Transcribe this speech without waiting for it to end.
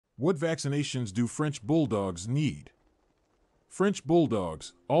What vaccinations do French Bulldogs need? French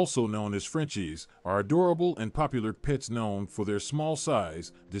Bulldogs, also known as Frenchies, are adorable and popular pets known for their small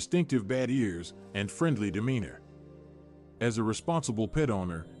size, distinctive bad ears, and friendly demeanor. As a responsible pet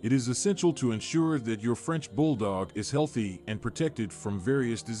owner, it is essential to ensure that your French Bulldog is healthy and protected from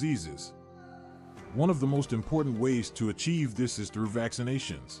various diseases. One of the most important ways to achieve this is through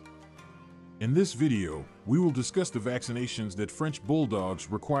vaccinations. In this video, we will discuss the vaccinations that French Bulldogs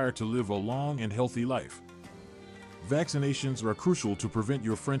require to live a long and healthy life. Vaccinations are crucial to prevent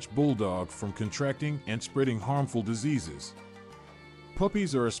your French Bulldog from contracting and spreading harmful diseases.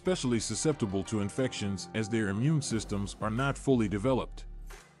 Puppies are especially susceptible to infections as their immune systems are not fully developed.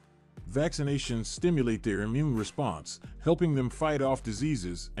 Vaccinations stimulate their immune response, helping them fight off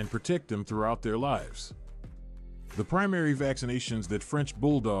diseases and protect them throughout their lives. The primary vaccinations that French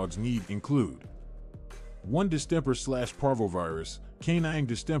Bulldogs need include 1. Distemper/parvovirus. Canine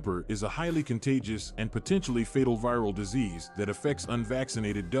distemper is a highly contagious and potentially fatal viral disease that affects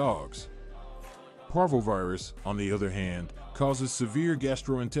unvaccinated dogs. Parvovirus, on the other hand, causes severe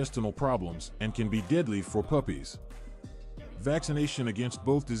gastrointestinal problems and can be deadly for puppies. Vaccination against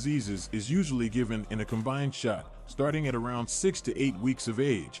both diseases is usually given in a combined shot, starting at around 6 to 8 weeks of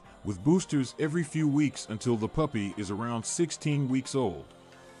age, with boosters every few weeks until the puppy is around 16 weeks old.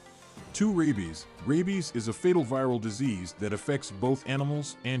 2. Rabies. Rabies is a fatal viral disease that affects both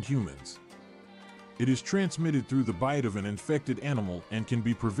animals and humans. It is transmitted through the bite of an infected animal and can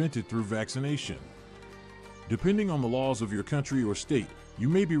be prevented through vaccination. Depending on the laws of your country or state, you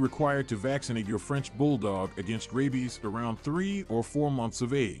may be required to vaccinate your French Bulldog against rabies around 3 or 4 months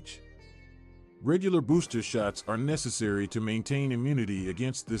of age. Regular booster shots are necessary to maintain immunity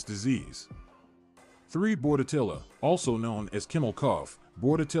against this disease. 3. Bordetella, also known as kennel cough.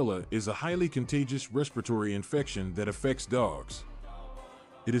 Bordetella is a highly contagious respiratory infection that affects dogs.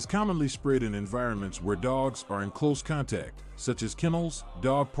 It is commonly spread in environments where dogs are in close contact, such as kennels,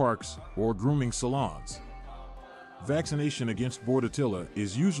 dog parks, or grooming salons. Vaccination against Bordetella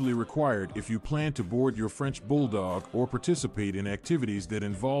is usually required if you plan to board your French Bulldog or participate in activities that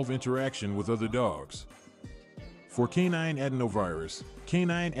involve interaction with other dogs. For canine adenovirus.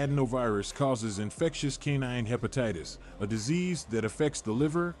 Canine adenovirus causes infectious canine hepatitis, a disease that affects the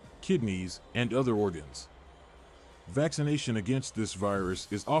liver, kidneys, and other organs. Vaccination against this virus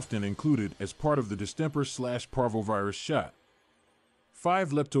is often included as part of the distemper/parvovirus shot.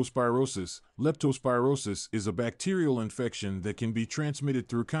 5. Leptospirosis. Leptospirosis is a bacterial infection that can be transmitted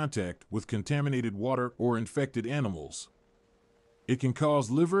through contact with contaminated water or infected animals. It can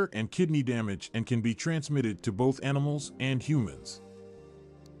cause liver and kidney damage and can be transmitted to both animals and humans.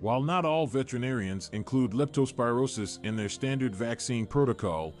 While not all veterinarians include leptospirosis in their standard vaccine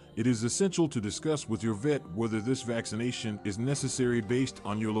protocol, it is essential to discuss with your vet whether this vaccination is necessary based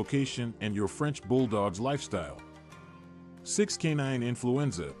on your location and your French Bulldog's lifestyle. 6. Canine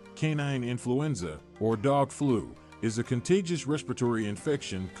influenza. Canine influenza, or dog flu, is a contagious respiratory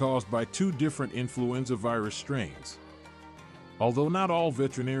infection caused by 2 different influenza virus strains. Although not all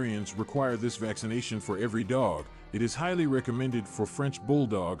veterinarians require this vaccination for every dog, it is highly recommended for French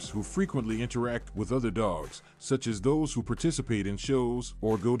Bulldogs who frequently interact with other dogs, such as those who participate in shows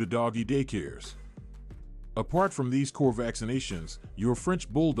or go to doggy daycares. Apart from these core vaccinations, your French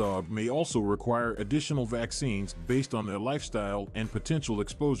Bulldog may also require additional vaccines based on their lifestyle and potential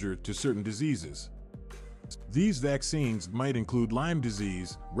exposure to certain diseases. These vaccines might include Lyme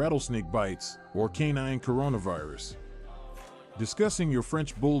disease, rattlesnake bites, or canine coronavirus. Discussing your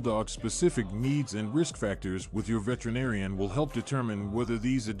French Bulldog's specific needs and risk factors with your veterinarian will help determine whether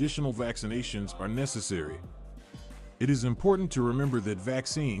these additional vaccinations are necessary. It is important to remember that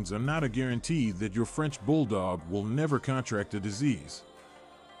vaccines are not a guarantee that your French Bulldog will never contract a disease.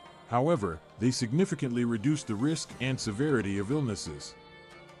 However, they significantly reduce the risk and severity of illnesses.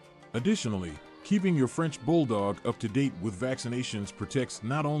 Additionally, keeping your French Bulldog up to date with vaccinations protects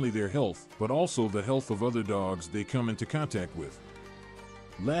not only their health, but also the health of other dogs they come into contact with.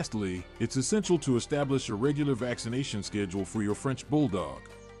 Lastly, it's essential to establish a regular vaccination schedule for your French Bulldog.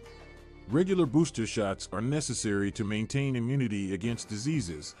 Regular booster shots are necessary to maintain immunity against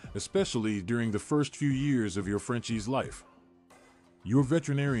diseases, especially during the first few years of your Frenchie's life. Your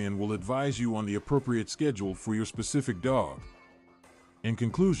veterinarian will advise you on the appropriate schedule for your specific dog. In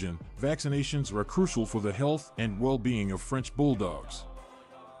conclusion, vaccinations are crucial for the health and well-being of French Bulldogs.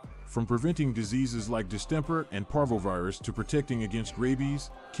 From preventing diseases like distemper and parvovirus to protecting against rabies,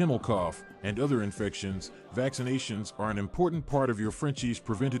 kennel cough, and other infections, vaccinations are an important part of your Frenchie's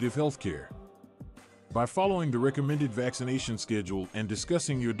preventative health care. By following the recommended vaccination schedule and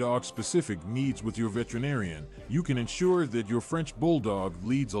discussing your dog's specific needs with your veterinarian, you can ensure that your French Bulldog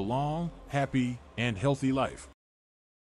leads a long, happy, and healthy life.